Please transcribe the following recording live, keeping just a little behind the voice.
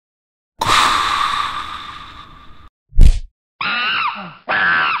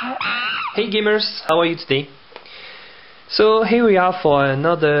Hey gamers, how are you today? So here we are for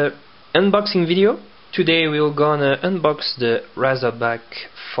another unboxing video. Today we're gonna unbox the Razorback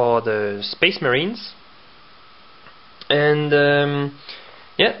for the Space Marines. And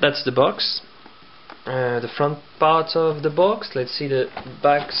yeah, that's the box. The front part of the box. Let's see the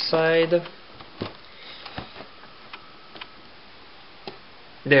back side.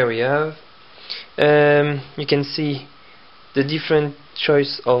 There we have. You can see the different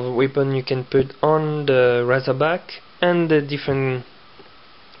choice of weapon you can put on the Razorback and the different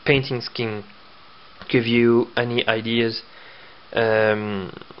painting scheme. Give you any ideas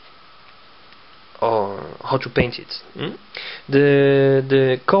or how to paint it.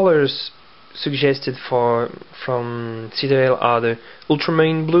 The colors suggested from Citadel are the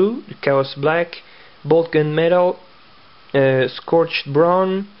ultramarine blue, the chaos black, bolt gunmetal, scorched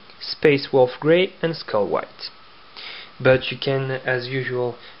brown, space wolf grey, and skull white. But you can, as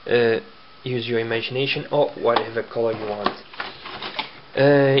usual, use your imagination or whatever color you want.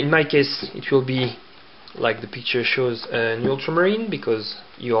 In my case, it will be like the picture shows, an ultramarine, because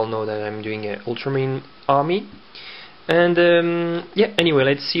you all know that I'm doing an ultramarine army. And yeah, anyway,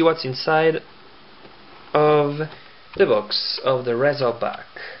 let's see what's inside of the box of the Razorback.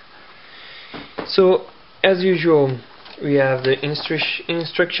 So, as usual, we have the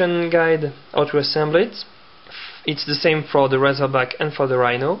instruction guide how to assemble it. It's the same for the Razorback and for the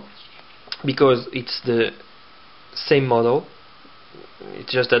Rhino, because it's the same model.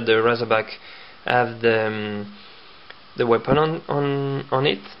 It's just that the Razorback have the weapon on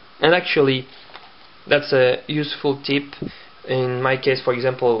it. And actually, that's a useful tip. In my case, for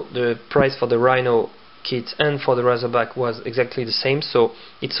example, the price for the Rhino kit and for the Razorback was exactly the same, so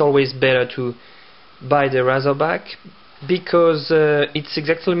it's always better to buy the Razorback, because it's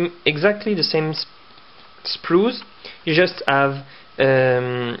exactly the same sprues. You just have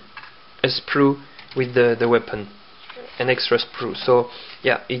a sprue with the weapon, an extra sprue. So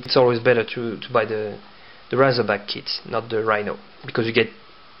yeah, it's always better to buy the Razorback kit, not the Rhino, because you get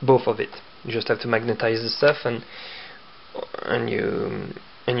both of it. You just have to magnetize the stuff and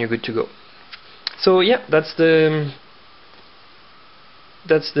you're good to go. So yeah, that's the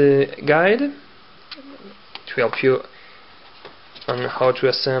guide to help you on how to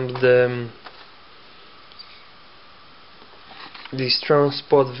assemble this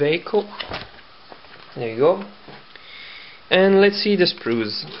transport vehicle. There you go. And let's see the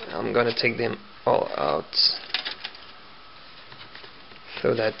sprues. I'm gonna take them all out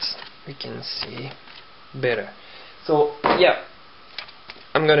so that we can see better. So yeah,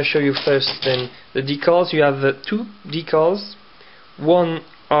 I'm gonna show you first then the decals. You have two decals. One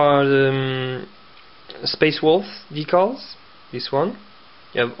are the Space Wolf decals. This one.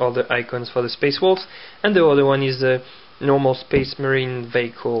 You have all the icons for the Space Wolves, and the other one is the normal Space Marine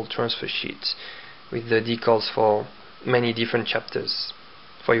vehicle transfer sheet with the decals for many different chapters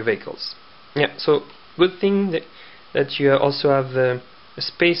for your vehicles. Yeah, so good thing that you also have a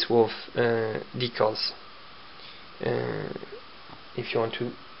Space Wolf decals if you want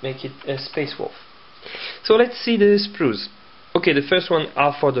to make it a Space Wolf. So let's see the sprues. Okay, the first one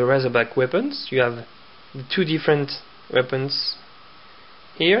are for the Razorback weapons. You have the two different weapons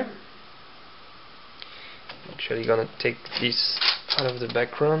here. Actually gonna take this out of the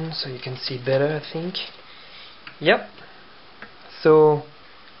background so you can see better, I think. Yep. So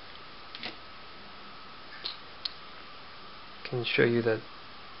I can show you that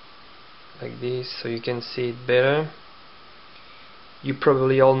like this so you can see it better. You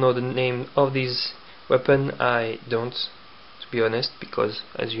probably all know the name of this weapon. I don't, to be honest, because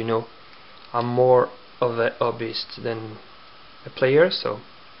as you know, I'm more of a hobbyist than a player, so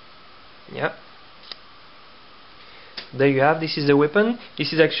yeah. There you have. This is the weapon.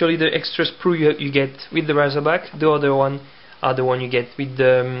 This is actually the extra sprue you get with the Razorback. The other one are the one you get with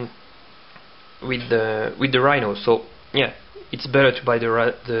the Rhino. So yeah, it's better to buy the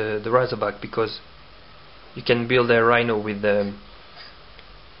Razorback, because you can build a Rhino with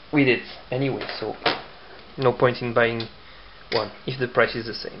it anyway. So no point in buying one if the price is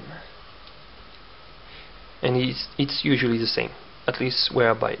the same. And it's usually the same, at least where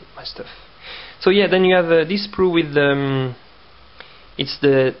I buy my stuff. So yeah, then you have this sprue with it's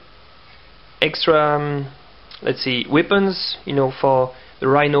the extra let's see, weapons, you know, for the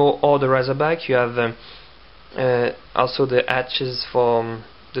Rhino or the Razorback. You have also the hatches for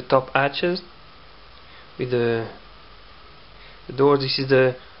the top hatches with the door. This is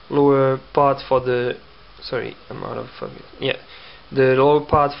the lower part for the, sorry, I'm out of focus. Yeah, the lower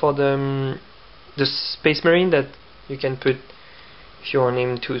part for the Space Marine that you can put if you want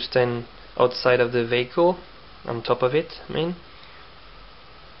him to stand outside of the vehicle, on top of it, I mean.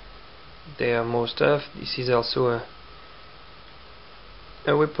 There are more stuff. This is also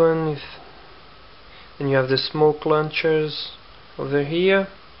a weapon. Then you have the smoke launchers over here,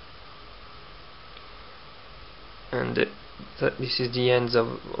 and this is the ends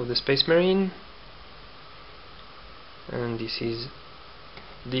of the Space Marine, and this is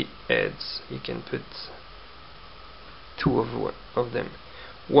the heads. You can put two of them.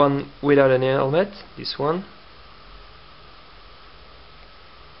 One without an helmet, this one,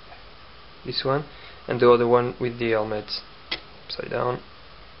 and the other one with the helmet upside down.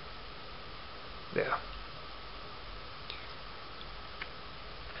 There.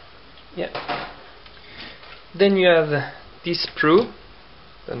 Yeah. Then you have this sprue.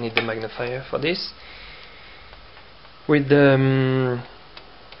 Don't need the magnifier for this. With the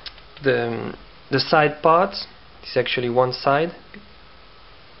side part. This is actually one side.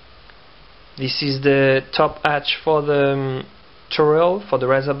 This is the top hatch for the turret for the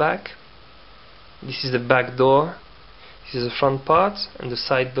Razorback. This is the back door. This is the front part and the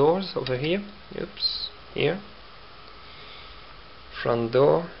side doors over here. Oops, here. Front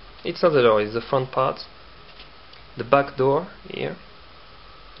door. It's not the door, it's the front part. The back door here,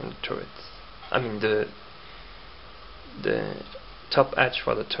 and the turret. I mean the top hatch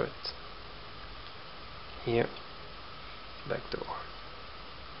for the turret. Here, back door.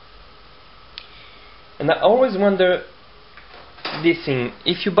 And I always wonder this thing: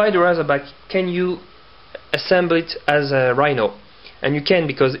 if you buy the Razorback, can you assemble it as a Rhino? And you can,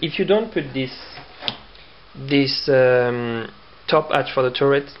 because if you don't put this top hatch for the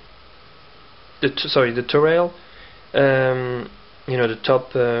turret, the turret, you know, the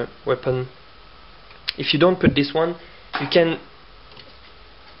top weapon. If you don't put this one, you can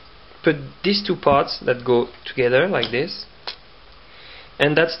put these two parts that go together like this,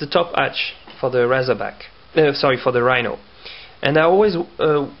 and that's the top hatch for the Razorback. For the Rhino. And I always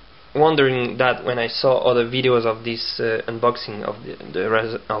wondering that when I saw other videos of this unboxing of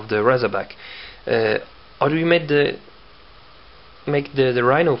the Razorback. How do you make the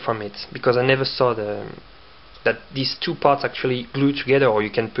Rhino from it? Because I never saw that these two parts actually glue together, or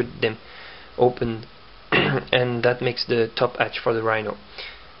you can put them open and that makes the top hatch for the Rhino.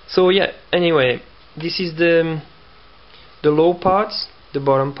 So yeah, anyway, this is the low part, the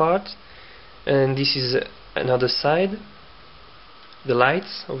bottom part, and this is another side, the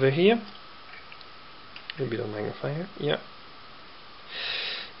lights over here, a bit of magnifier, yeah,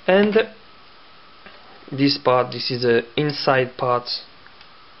 and this part, this is the inside part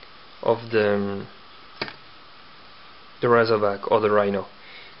of the Razorback or the Rhino,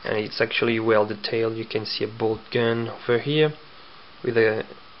 and it's actually well detailed. You can see a bolt gun over here with a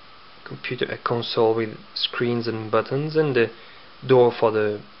console with screens and buttons, and the door for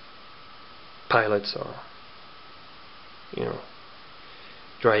the pilots or, you know,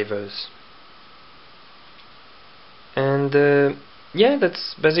 drivers. And yeah,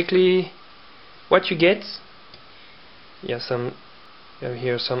 that's basically what you get. You have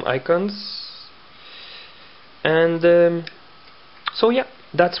here some icons, and so yeah,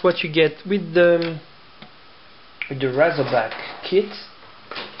 that's what you get with the Razorback kit.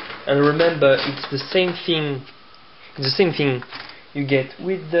 And remember, it's the same thing. It's the same thing you get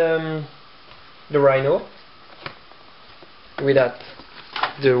with the Rhino, without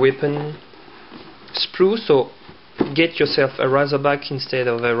the weapon sprue. So get yourself a Razorback instead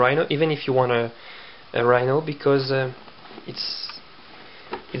of a Rhino, even if you want a Rhino, because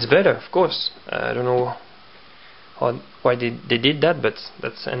it's better, of course. I don't know why they did that, but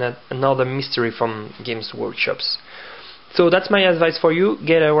that's another mystery from Games Workshops. So that's my advice for you: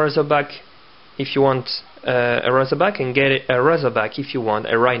 get a Razorback if you want a Razorback, and get a Razorback if you want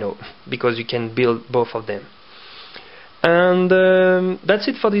a Rhino, because you can build both of them. And that's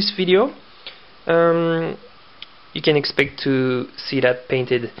it for this video. You can expect to see that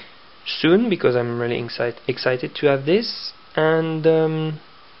painted soon, because I'm really excited to have this. And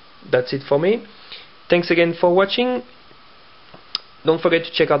that's it for me. Thanks again for watching. Don't forget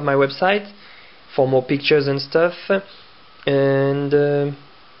to check out my website for more pictures and stuff. And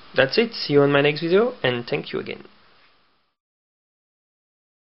that's it. See you on my next video, and thank you again.